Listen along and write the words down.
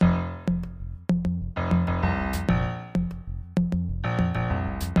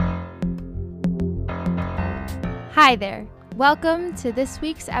Hi there. Welcome to this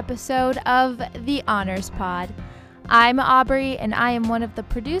week's episode of The Honors Pod. I'm Aubrey, and I am one of the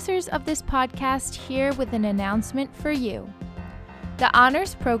producers of this podcast here with an announcement for you. The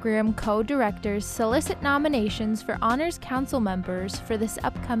Honors Program co-directors solicit nominations for Honors Council members for this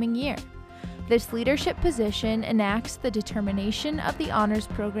upcoming year. This leadership position enacts the determination of the Honors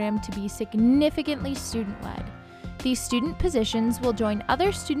Program to be significantly student-led. These student positions will join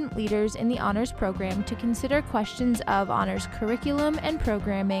other student leaders in the Honors Program to consider questions of Honors curriculum and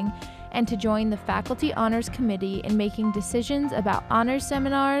programming, and to join the Faculty Honors Committee in making decisions about Honors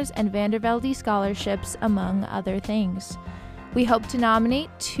seminars and Vandervelde scholarships, among other things. We hope to nominate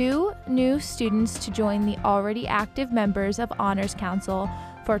 2 new students to join the already active members of Honors Council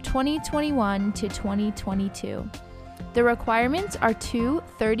for 2021 to 2022. The requirements are 2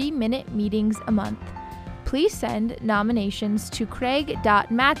 30-minute meetings a month. Please send nominations to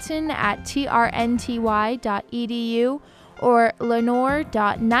craig.matson@trnty.edu or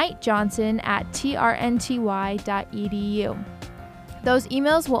lenore.knightjohnson@trnty.edu. Those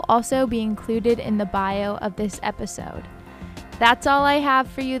emails will also be included in the bio of this episode. That's all I have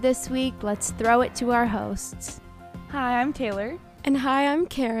for you this week. Let's throw it to our hosts. Hi, I'm Taylor. And hi, I'm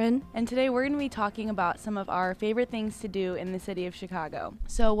Karen. And today we're going to be talking about some of our favorite things to do in the city of Chicago.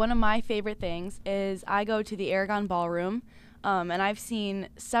 So one of my favorite things is I go to the Aragon Ballroom, and I've seen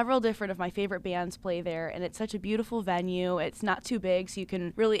several different of my favorite bands play there, and it's such a beautiful venue. It's not too big, so you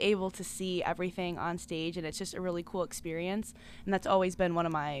can really able to see everything on stage, and it's just a really cool experience. And that's always been one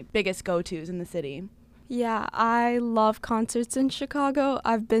of my biggest go-tos in the city. Yeah, I love concerts in Chicago.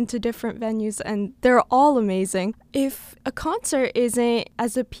 I've been to different venues and they're all amazing. If a concert isn't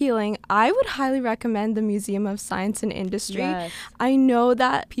as appealing, I would highly recommend the Museum of Science and Industry. Yes. I know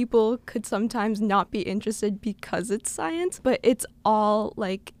that people could sometimes not be interested because it's science, but it's all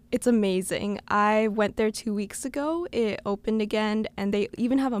it's amazing. I went there 2 weeks ago. It opened again, and they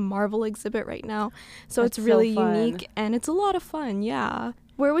even have a Marvel exhibit right now. So That's it's really so fun. unique, and it's a lot of fun, yeah.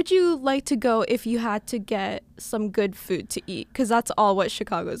 Where would you like to go if you had to get some good food to eat? Because that's all what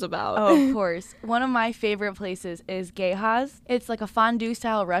Chicago's about. Oh, of course. One of my favorite places is Geha's. It's like a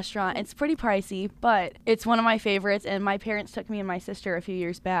fondue-style restaurant. It's pretty pricey, but it's one of my favorites, and my parents took me and my sister a few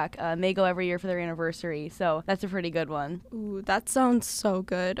years back, and they go every year for their anniversary, so that's a pretty good one. Ooh, that sounds so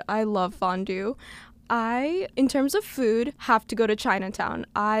good. I love fondue. In terms of food, have to go to Chinatown.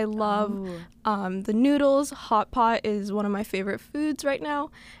 I love the noodles. Hot pot is one of my favorite foods right now.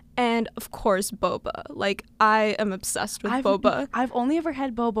 And, of course, boba. I am obsessed with boba. I've only ever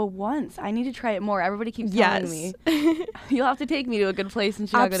had boba once. I need to try it more. Everybody keeps telling me. You'll have to take me to a good place in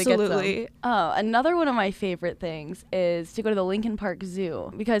Chicago to get some. Another one of my favorite things is to go to the Lincoln Park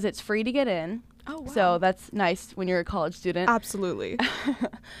Zoo because it's free to get in. Oh, wow. So that's nice when you're a college student. Absolutely.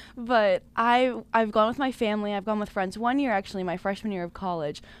 But I've gone with my family. I've gone with friends. One year, actually, my freshman year of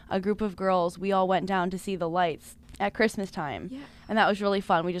college, a group of girls, we all went down to see the lights at Christmas time. Yeah. And that was really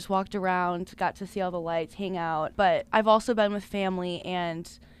fun. We just walked around, got to see all the lights, hang out. But I've also been with family, and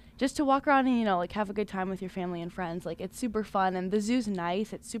just to walk around and, have a good time with your family and friends. It's super fun. And the zoo's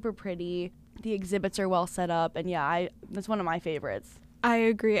nice. It's super pretty. The exhibits are well set up. And, yeah, that's one of my favorites. I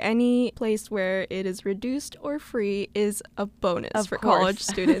agree. Any place where it is reduced or free is a bonus for course. College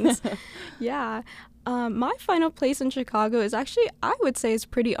students. Yeah. My final place in Chicago is actually, I would say, is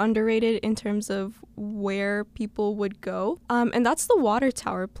pretty underrated in terms of where people would go. And that's the Water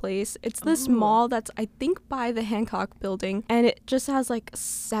Tower place. It's this mall that's, I think, by the Hancock building. And it just has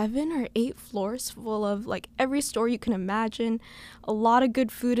 7 or 8 floors full of every store you can imagine. A lot of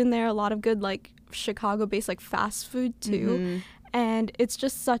good food in there. A lot of good Chicago-based fast food too. Mm-hmm. And it's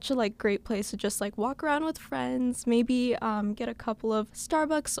just such a great place to just walk around with friends, maybe get a couple of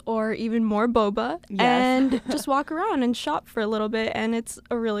Starbucks or even more boba, yes. And just walk around and shop for a little bit, and it's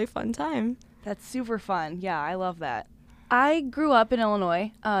a really fun time. That's super fun. Yeah, I love that. I grew up in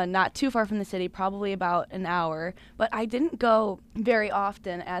Illinois, not too far from the city, probably about an hour, but I didn't go very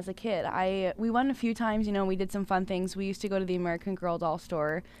often as a kid. We went a few times, we did some fun things. We used to go to the American Girl doll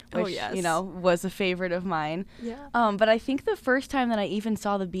store, which, was a favorite of mine. Yeah. But I think the first time that I even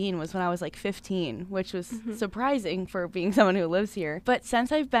saw the Bean was when I was 15, which was surprising for being someone who lives here. But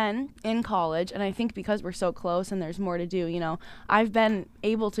since I've been in college, and I think because we're so close and there's more to do, I've been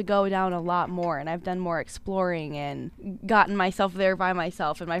able to go down a lot more, and I've done more exploring and gotten myself there by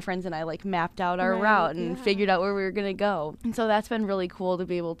myself, and my friends and I mapped out our route and figured out where we were gonna go, and so that's been really cool to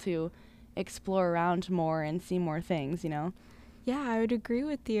be able to explore around more and see more things. Yeah, I would agree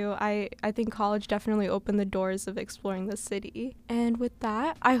with you. I think college definitely opened the doors of exploring the city. And with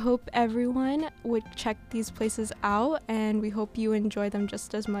that, I hope everyone would check these places out, and we hope you enjoy them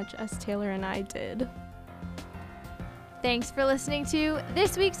just as much as Taylor and I did. Thanks for listening to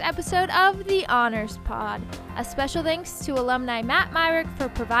this week's episode of The Honors Pod. A special thanks to alumni Matt Myrick for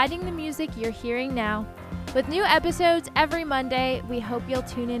providing the music you're hearing now. With new episodes every Monday, we hope you'll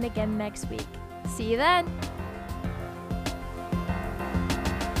tune in again next week. See you then!